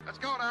Let's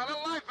go now. A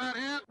little life out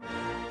here.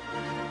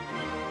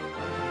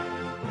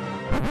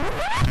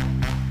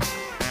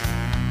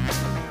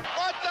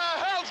 What the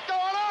hell's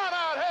going on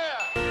out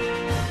here?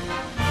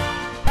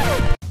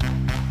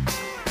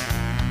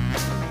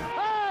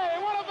 Hey,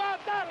 what about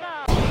that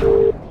now?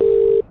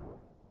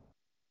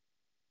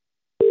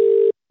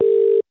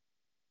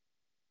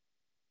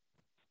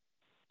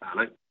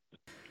 Hello.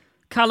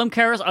 Callum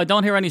Kerrison, I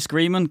don't hear any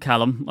screaming,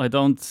 Callum. I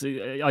don't.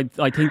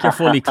 I think you're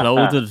fully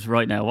clothed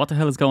right now. What the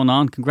hell is going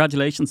on?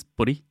 Congratulations,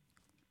 buddy.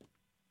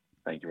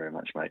 Thank you very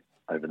much, mate.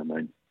 Over the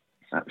moon.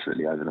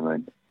 Absolutely over the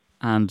moon.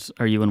 And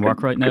are you in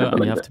work right now?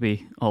 And you have to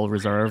be all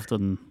reserved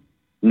and.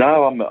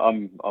 No,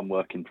 I'm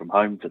working from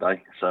home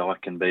today, so I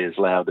can be as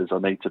loud as I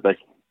need to be.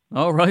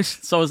 Oh right.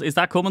 So is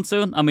that coming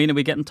soon? I mean, are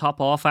we getting top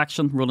off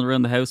action, running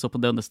around the house, up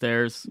and down the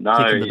stairs, No,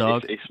 kicking the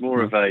dog? it's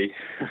more of a.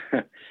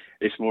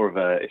 It's more of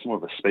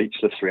a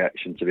speechless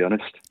reaction, to be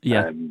honest.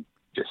 Yeah.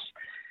 Just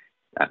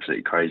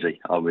absolutely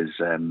crazy. I was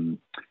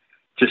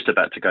just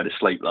about to go to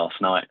sleep last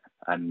night,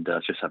 and I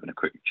was just having a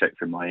quick check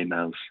through my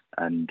emails,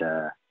 and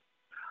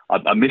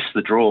I missed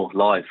the draw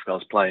live. I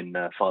was playing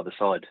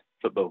five-a-side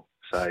football,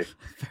 so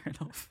Fair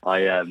enough.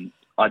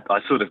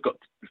 I sort of got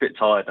a bit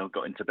tired. I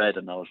got into bed,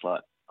 and I was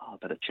like, oh, I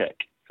better check.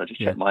 So I just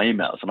checked my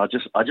emails, and I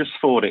just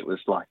thought it was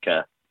like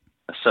a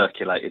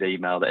circulated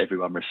email that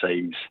everyone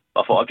receives.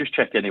 I thought I'd just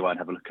check anyway and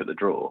have a look at the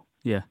draw.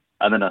 Yeah.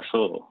 And then I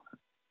saw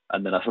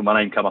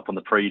my name come up on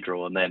the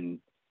pre-draw, and then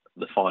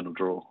the final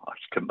draw. I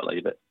just couldn't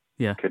believe it.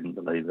 Yeah. Couldn't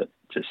believe it.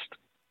 Just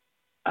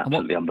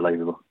absolutely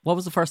unbelievable. What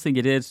was the first thing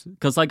you did?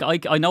 Because like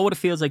I know what it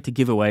feels like to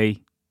give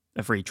away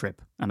a free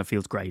trip, and it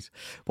feels great.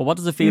 But what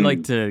does it feel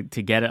like to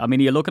get it? I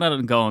mean, are you looking at it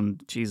and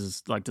going,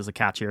 Jesus, like there's a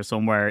catch here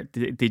somewhere?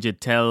 Did you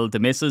tell the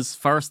missus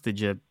first? Did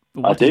you?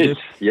 I did.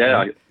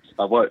 Yeah.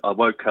 I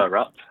woke her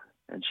up,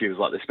 and she was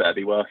like, "This better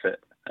be worth it,"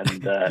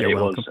 and it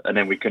was. And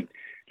then we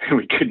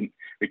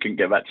couldn't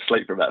get back to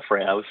sleep for about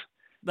 3 hours.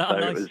 Oh, so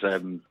nice.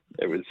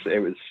 it was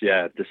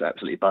just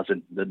absolutely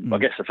buzzing. I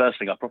guess the first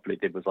thing I probably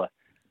did was I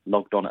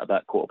logged on at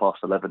about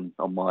 11:15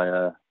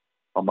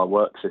 on my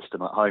work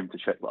system at home to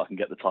check that I can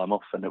get the time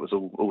off, and it was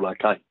all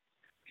okay.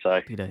 So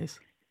happy days.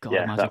 God,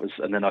 yeah, imagine. that was,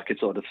 and then I could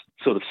sort of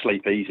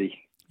sleep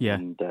easy. Yeah,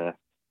 and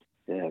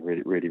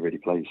really, really, really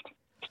pleased.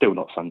 Still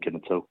not sunk in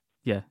at all.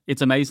 Yeah,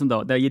 it's amazing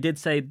though. Now, you did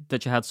say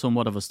that you had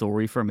somewhat of a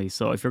story for me.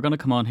 So if you're going to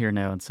come on here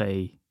now and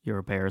say you're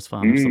a Bears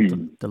fan or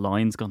something, the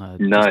line's going to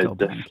just go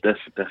blank.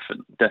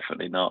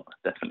 Definitely not.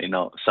 Definitely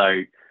not.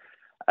 So,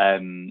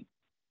 me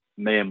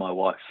and my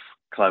wife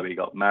Chloe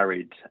got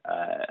married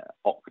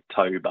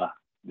October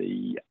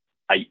the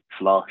 8th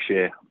last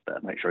year.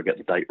 Better make sure I get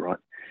the date right.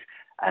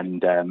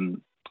 And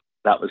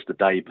that was the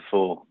day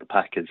before the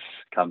Packers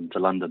come to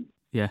London.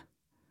 Yeah.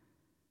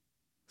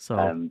 So,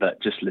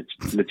 but just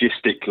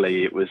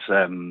logistically, it was.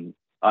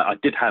 I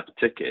did have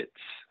tickets.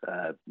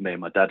 Me and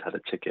my dad had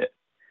a ticket,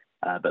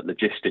 but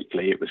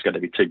logistically, it was going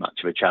to be too much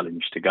of a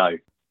challenge to go.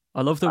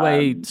 I love the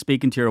way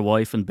speaking to your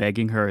wife and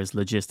begging her is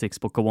logistics.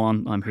 But go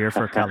on, I'm here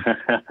for it, Cal.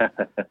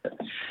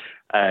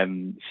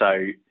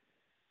 So,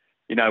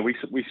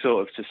 we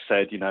sort of just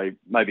said,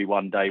 maybe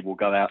one day we'll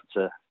go out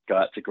to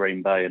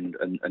Green Bay and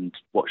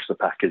watch the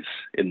Packers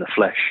in the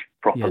flesh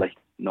properly,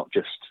 not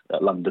just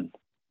at London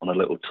on a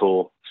little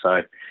tour.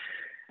 So,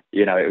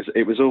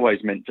 it was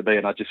always meant to be,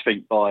 and I just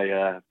think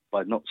by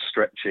not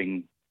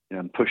stretching,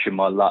 and pushing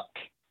my luck,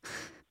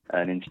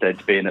 and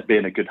instead being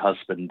a good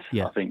husband,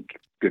 I think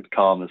good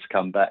karma's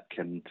come back,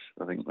 and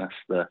I think that's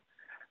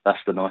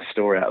the nice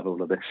story out of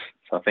all of this.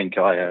 So I think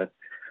I've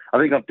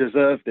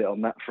deserved it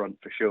on that front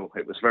for sure.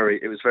 It was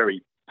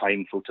very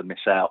painful to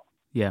miss out.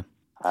 Yeah.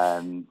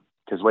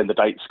 Because when the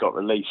dates got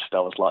released,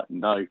 I was like,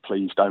 no,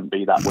 please don't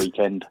be that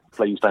weekend.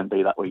 Please don't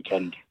be that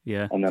weekend.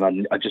 Yeah. And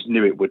then I just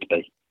knew it would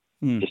be.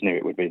 Just knew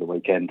it would be the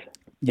weekend,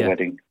 the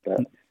wedding. But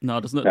no,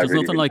 there's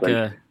nothing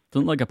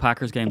like a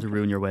Packers game to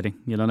ruin your wedding.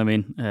 You know what I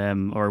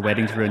mean? Or a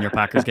wedding to ruin your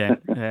Packers game.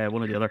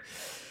 One or the other.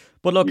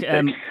 But look,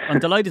 I'm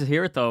delighted to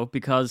hear it though,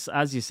 because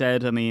as you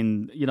said, I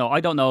mean,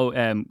 I don't know,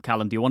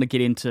 Callum, do you want to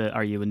get into,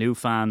 are you a new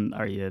fan?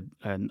 Are you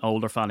an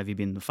older fan? Have you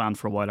been a fan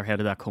for a while, or how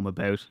did that come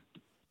about?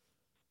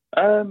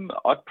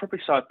 I'd probably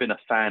say I've been a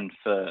fan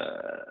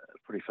for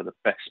the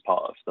best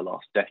part of the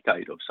last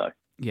decade or so.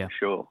 Yeah. For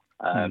sure.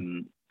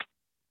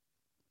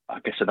 I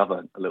guess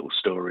another little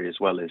story as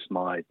well is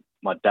my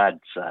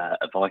dad's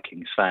a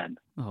Vikings fan.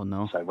 Oh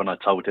no! So when I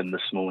told him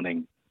this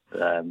morning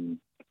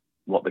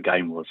what the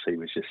game was, he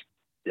was just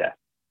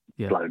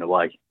blown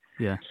away.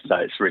 Yeah. So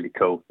it's really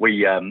cool.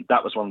 We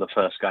that was one of the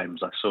first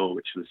games I saw,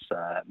 which was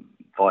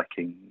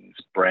Vikings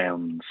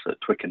Browns at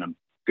Twickenham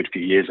a good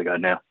few years ago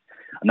now,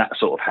 and that's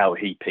sort of how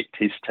he picked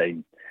his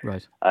team.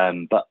 Right.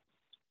 But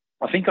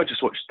I think I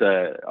just watched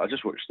the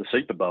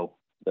Super Bowl,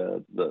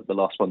 the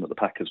last one that the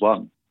Packers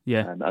won.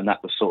 Yeah. And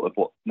that was sort of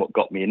what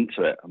got me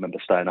into it. I remember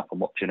staying up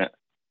and watching it,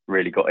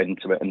 really got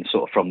into it. And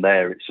sort of from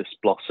there, it's just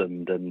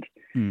blossomed, and,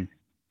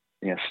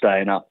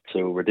 staying up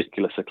till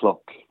ridiculous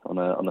o'clock on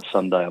a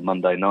Sunday or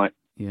Monday night,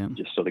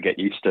 just sort of get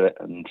used to it.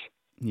 And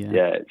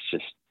it's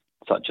just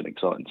such an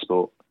exciting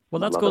sport. Well,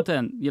 that's good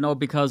then,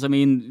 because, I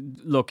mean,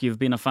 look, you've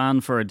been a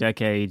fan for a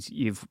decade.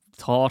 You've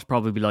thought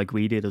probably like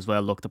we did as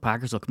well, look, the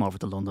Packers will come over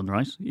to London,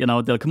 right?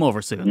 They'll come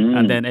over soon.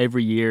 And then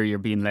every year you're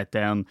being let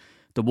down.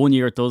 The one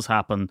year it does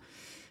happen,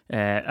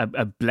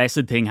 a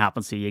blessed thing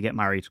happens to you. You get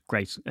married.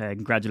 Great.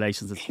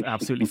 Congratulations. It's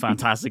absolutely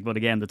fantastic. But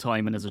again, the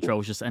timing is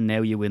atrocious. And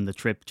now you win the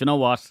trip. Do you know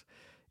what?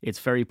 It's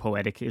very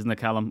poetic, isn't it,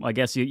 Callum? I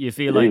guess you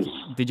feel like,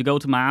 did you go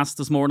to Mass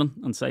this morning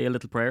and say a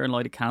little prayer and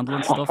light a candle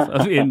and stuff?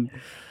 I mean...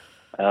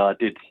 I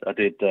did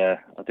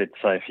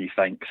say a few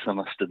thanks. I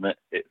must admit,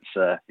 it's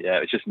it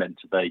was just meant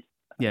to be.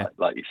 Yeah,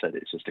 like you said,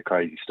 it's just a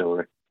crazy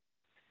story.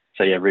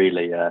 So yeah,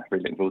 really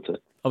looking forward to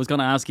it. I was going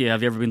to ask you,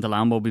 have you ever been to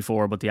Lambeau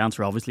before? But the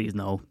answer obviously is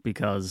no,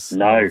 because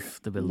no.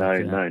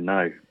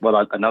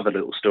 Well, another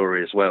little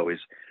story as well is,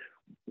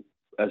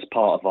 as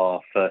part of our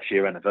first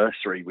year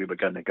anniversary, we were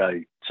going to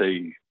go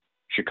to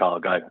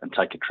Chicago and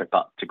take a trip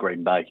up to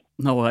Green Bay.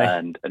 No way.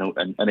 And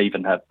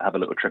even have a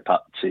little trip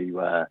up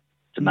to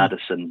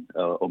Madison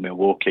or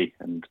Milwaukee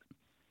and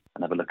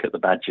have a look at the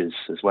Badgers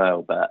as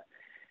well. But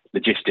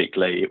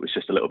logistically, it was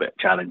just a little bit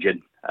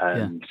challenging.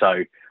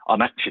 So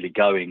I'm actually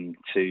going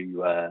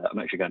to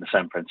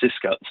San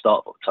Francisco at the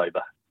start of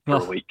October for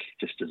a week,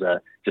 just as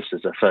a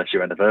first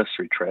year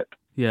anniversary trip.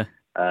 Yeah.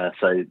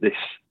 So this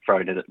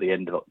thrown in at the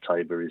end of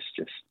October is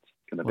just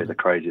going to be the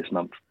craziest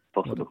month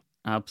possible.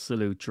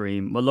 Absolute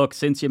dream. Well, look,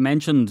 since you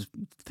mentioned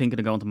thinking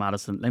of going to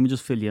Madison, let me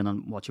just fill you in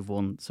on what you've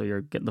won. So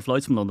you're getting the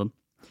flights from London.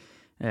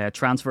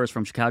 Transfers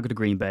from Chicago to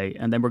Green Bay,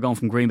 and then we're going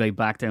from Green Bay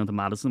back down to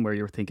Madison, where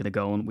you were thinking of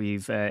going.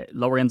 We've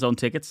lower end zone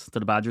tickets to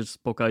the Badgers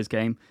Buckeyes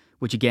game,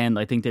 which again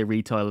I think they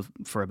retail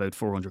for about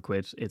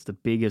 £400. It's the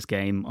biggest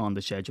game on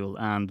the schedule,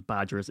 and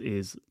Badgers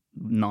is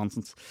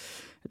nonsense.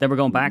 Then we're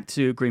going back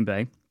to Green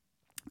Bay.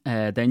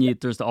 Then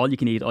there's the all you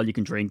can eat, all you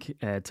can drink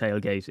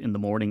tailgate in the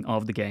morning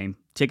of the game.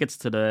 Tickets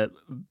to the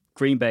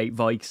Green Bay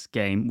Vikes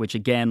game, which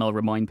again I'll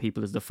remind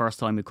people is the first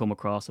time we've come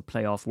across a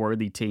playoff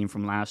worthy team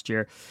from last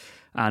year.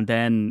 And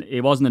then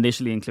it wasn't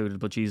initially included,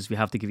 but Jesus, we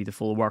have to give you the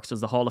full works.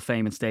 There's the Hall of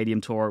Fame and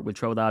Stadium Tour. We'll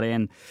throw that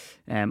in.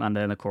 And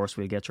then, of course,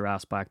 we'll get your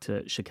ass back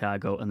to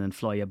Chicago and then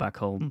fly you back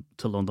home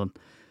to London.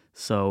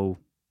 So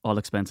all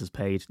expenses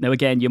paid. Now,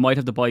 again, you might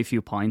have to buy a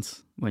few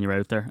pints when you're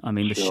out there. I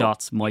mean, the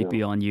shots might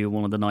be on you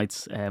one of the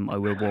nights. I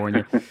will warn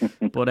you.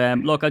 But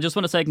look, I just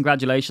want to say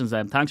congratulations.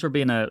 Thanks for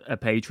being a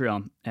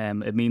Patreon.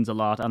 It means a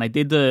lot. And I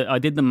did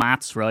the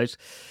maths, right?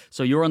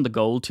 So you're on the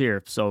gold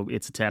tier, so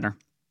it's a tenner.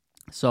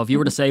 So if you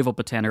were to save up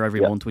a tenner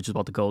every month, which is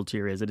what the gold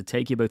tier is, it'd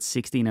take you about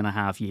 16 and a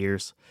half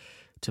years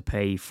to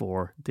pay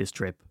for this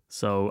trip.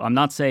 So I'm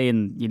not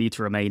saying you need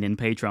to remain in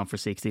Patreon for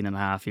 16 and a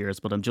half years,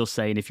 but I'm just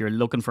saying if you're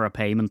looking for a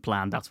payment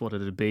plan, that's what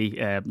it'd be.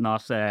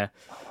 Not the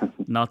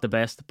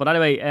best. But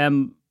anyway,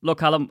 look,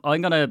 Callum,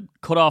 I'm going to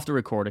cut off the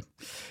recording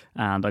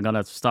and I'm going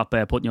to stop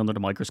putting you under the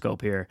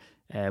microscope here.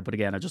 But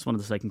again, I just wanted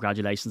to say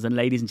congratulations. And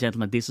ladies and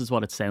gentlemen, this is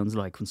what it sounds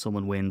like when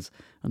someone wins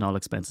an all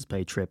expenses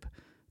paid trip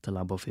to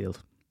Lambeau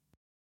Field.